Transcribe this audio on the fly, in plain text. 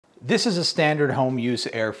This is a standard home use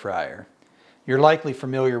air fryer. You're likely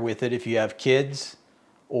familiar with it if you have kids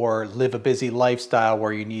or live a busy lifestyle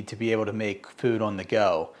where you need to be able to make food on the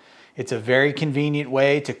go. It's a very convenient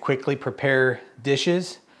way to quickly prepare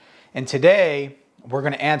dishes. And today we're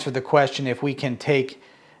going to answer the question if we can take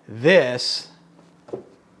this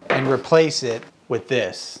and replace it with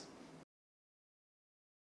this.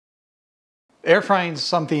 Air frying is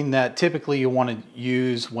something that typically you want to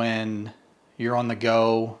use when you're on the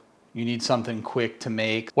go. You need something quick to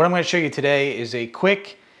make. What I'm going to show you today is a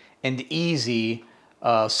quick and easy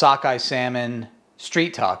Sockeye Salmon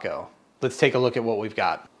Street Taco. Let's take a look at what we've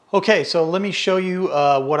got. Okay, so let me show you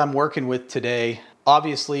what I'm working with today.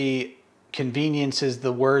 Obviously, convenience is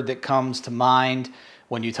the word that comes to mind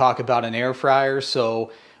when you talk about an air fryer.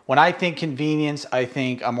 So when I think convenience, I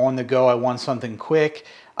think I'm on the go, I want something quick.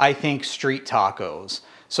 I think street tacos.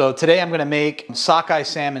 So today I'm gonna make Sockeye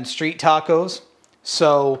Salmon Street Tacos.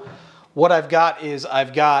 So what I've got is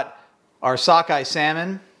I've got our sockeye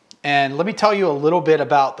salmon, and let me tell you a little bit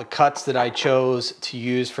about the cuts that I chose to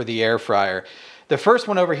use for the air fryer. The first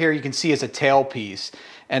one over here you can see is a tail piece,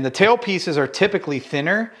 and the tail pieces are typically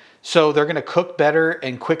thinner, so they're gonna cook better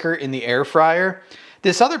and quicker in the air fryer.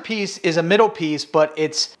 This other piece is a middle piece, but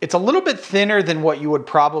it's a little bit thinner than what you would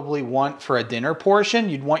probably want for a dinner portion.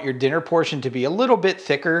 You'd want your dinner portion to be a little bit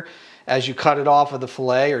thicker as you cut it off of the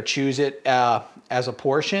fillet or choose it as a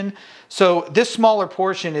portion. So this smaller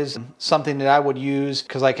portion is something that I would use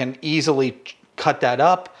because I can easily cut that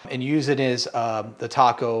up and use it as the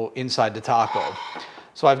taco inside the taco.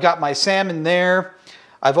 So I've got my salmon there.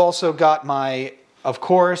 I've also got my, of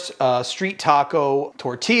course, street taco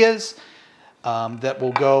tortillas that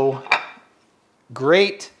will go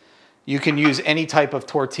great. You can use any type of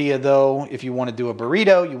tortilla though. If you want to do a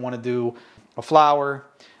burrito, you want to do a flour.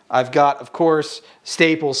 I've got, of course,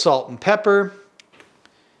 staple salt and pepper.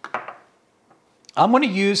 I'm going to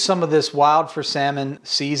use some of this Wild for Salmon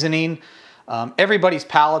seasoning. Everybody's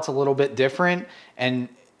palate's a little bit different, and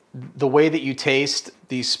the way that you taste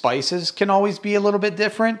these spices can always be a little bit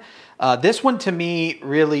different. This one to me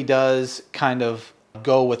really does kind of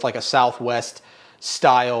go with like a Southwest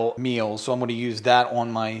style meal. So I'm going to use that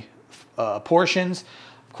on my portions.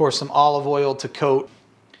 Of course, some olive oil to coat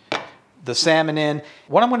the salmon in.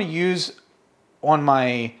 What I'm going to use on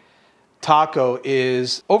my taco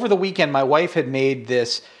is, over the weekend, my wife had made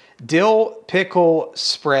this dill pickle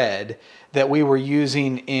spread that we were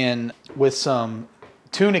using in with some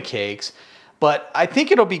tuna cakes. But I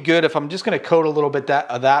think it'll be good if I'm just going to coat a little bit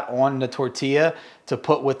of that on the tortilla to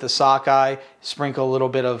put with the sockeye, sprinkle a little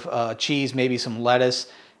bit of cheese, maybe some lettuce,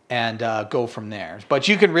 and go from there. But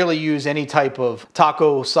you can really use any type of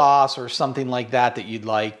taco sauce or something like that that you'd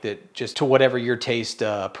like, that just to whatever your taste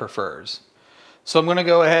prefers. So I'm going to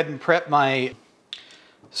go ahead and prep my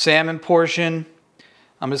salmon portion.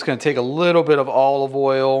 I'm just going to take a little bit of olive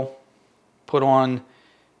oil, put on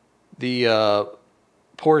the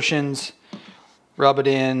portions, rub it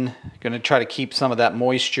in. Going to try to keep some of that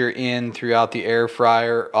moisture in throughout the air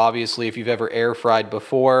fryer. Obviously, if you've ever air fried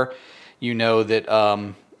before, you know that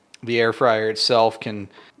the air fryer itself can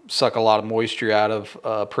suck a lot of moisture out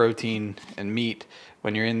of protein and meat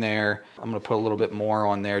when you're in there. I'm going to put a little bit more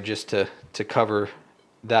on there just to cover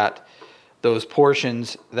those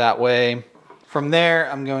portions that way. From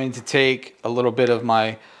there, I'm going to take a little bit of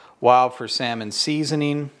my Wild for Salmon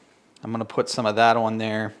seasoning. I'm going to put some of that on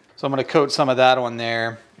there. So I'm going to coat some of that on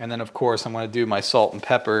there. And then, of course, I'm going to do my salt and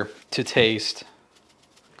pepper to taste.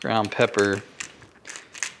 Ground pepper,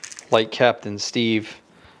 like Captain Steve.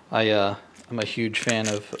 I'm a huge fan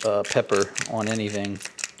of pepper on anything.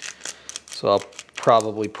 So I'll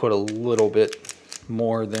probably put a little bit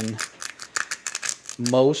more than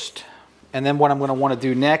most. And then what I'm going to want to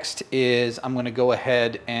do next is I'm going to go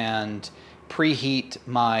ahead and preheat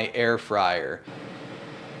my air fryer.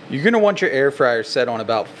 You're going to want your air fryer set on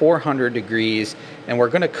about 400 degrees, and we're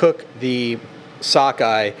going to cook the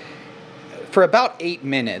sockeye for about 8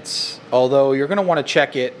 minutes, although you're going to want to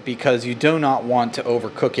check it because you do not want to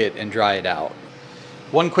overcook it and dry it out.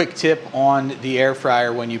 One quick tip on the air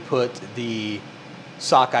fryer: when you put the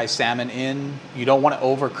sockeye salmon in, you don't want to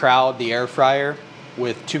overcrowd the air fryer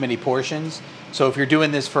with too many portions. So if you're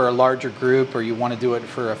doing this for a larger group, or you want to do it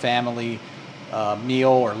for a family meal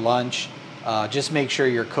or lunch, just make sure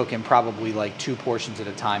you're cooking probably like 2 portions at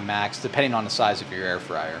a time max, depending on the size of your air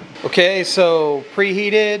fryer. Okay, so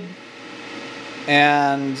preheated,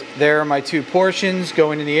 and there are my 2 portions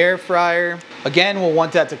going in the air fryer. Again, we'll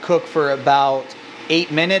want that to cook for about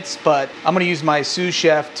 8 minutes, but I'm going to use my sous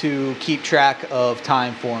chef to keep track of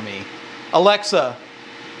time for me. Alexa,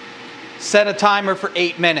 set a timer for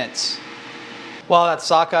 8 minutes. While that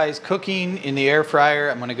sockeye is cooking in the air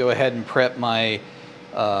fryer, I'm gonna go ahead and prep my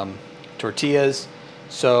tortillas.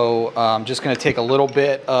 So I'm just gonna take a little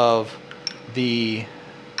bit of the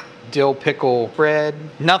dill pickle bread.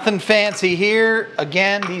 Nothing fancy here.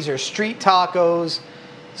 Again, these are street tacos.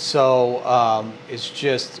 So it's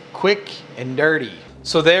just quick and dirty.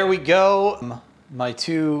 So there we go. My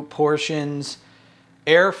 2 portions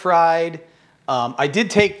air fried. I did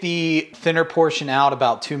take the thinner portion out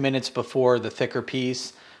about 2 minutes before the thicker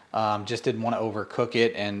piece. Just didn't want to overcook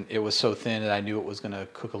it, and it was so thin that I knew it was going to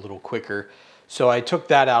cook a little quicker. So I took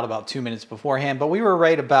that out about 2 minutes beforehand, but we were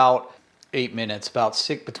right about 8 minutes,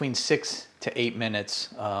 between 6 to 8 minutes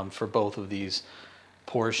for both of these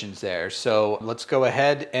portions there. So let's go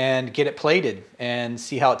ahead and get it plated and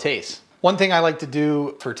see how it tastes. One thing I like to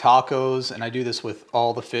do for tacos, and I do this with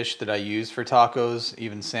all the fish that I use for tacos,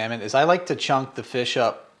 even salmon, is I like to chunk the fish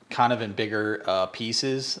up kind of in bigger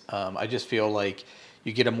pieces. I just feel like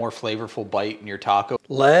you get a more flavorful bite in your taco.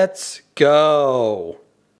 Let's go.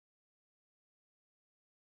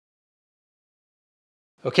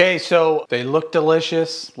 Okay, so they look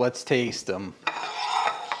delicious. Let's taste them.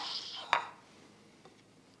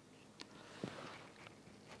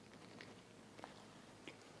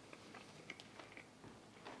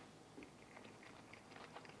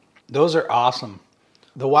 Those are awesome.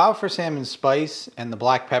 The Wild for Salmon spice and the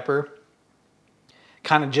black pepper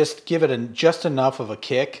kind of just give it just enough of a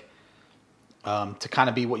kick to kind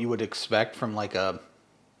of be what you would expect from like a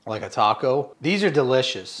taco. These are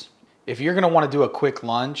delicious. If you're gonna want to do a quick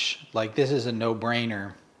lunch, like this is a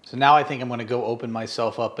no-brainer. So now I think I'm gonna go open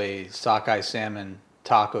myself up a Sockeye Salmon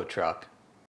taco truck.